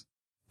always,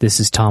 this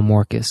is Tom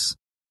Morkes,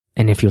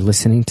 and if you're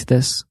listening to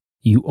this,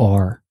 you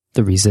are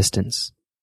the resistance.